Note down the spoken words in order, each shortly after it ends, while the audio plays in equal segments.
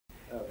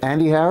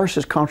Andy Harris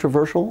is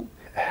controversial.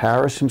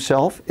 Harris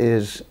himself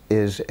is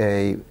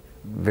a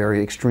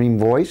very extreme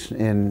voice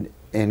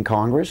in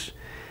Congress,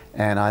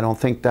 and I don't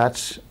think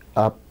that's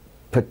a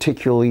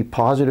particularly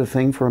positive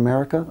thing for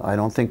America. I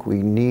don't think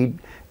we need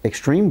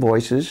extreme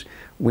voices.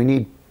 We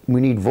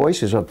need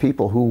voices of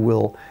people who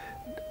will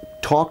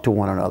talk to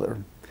one another.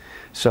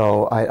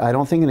 So I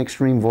don't think an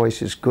extreme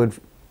voice is good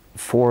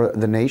for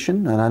the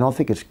nation, and I don't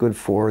think it's good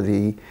for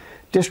the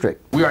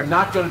district. We are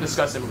not going to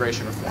discuss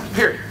immigration reform,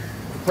 period.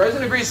 The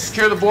President agrees to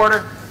secure the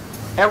border.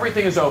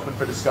 Everything is open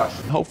for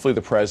discussion. Hopefully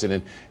the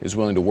President is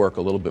willing to work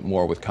a little bit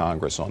more with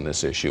Congress on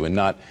this issue and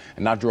not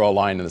draw a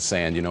line in the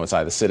sand. You know, it's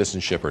either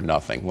citizenship or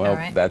nothing. Well,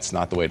 that's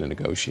not the way to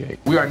negotiate.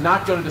 We are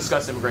not going to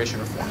discuss immigration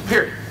reform,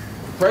 period.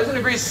 The President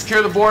agrees to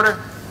secure the border.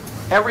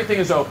 Everything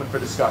is open for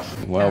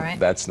discussion. Well,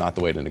 that's not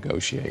the way to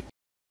negotiate.